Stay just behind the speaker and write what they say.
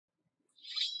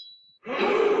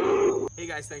Hey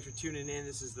guys, thanks for tuning in.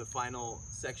 This is the final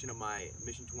section of my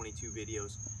Mission 22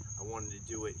 videos. I wanted to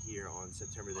do it here on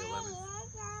September the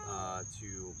 11th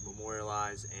to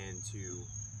memorialize and to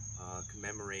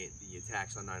commemorate the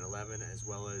attacks on 9/11, as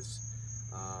well as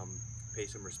pay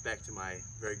some respect to my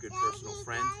very good personal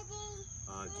friend,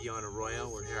 Dion.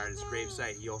 We're here at his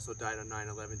gravesite. He also died on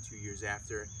 9/11 2 years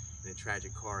after in a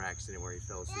tragic car accident where he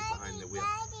fell asleep behind the wheel.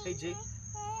 Hey, Jake.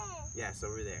 Yes,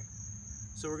 over there.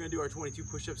 So we're going to do our 22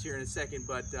 push-ups here in a second,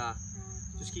 but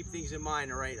just keep things in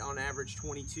mind, all right? On average,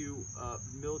 22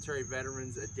 military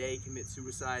veterans a day commit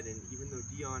suicide, and even though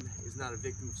Dion is not a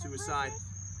victim of suicide,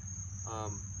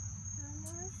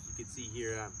 you can see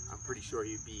here, I'm pretty sure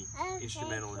he'd be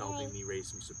instrumental in helping me raise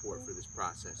some support for this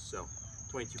process. So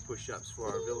 22 push-ups for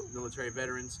our military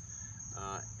veterans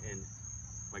and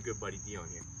my good buddy Dion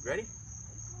here. Ready?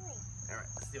 All right,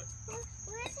 let's do it.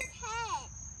 Where's his head?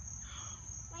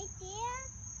 Right there?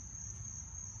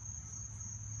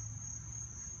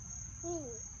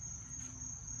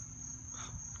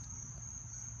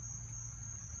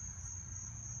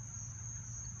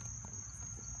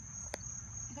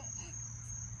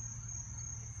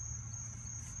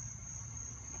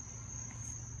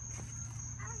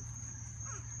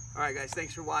 All right, guys,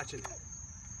 thanks for watching.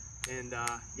 And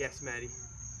yes, Maddie,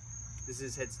 this is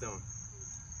his headstone.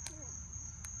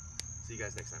 See you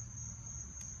guys next time.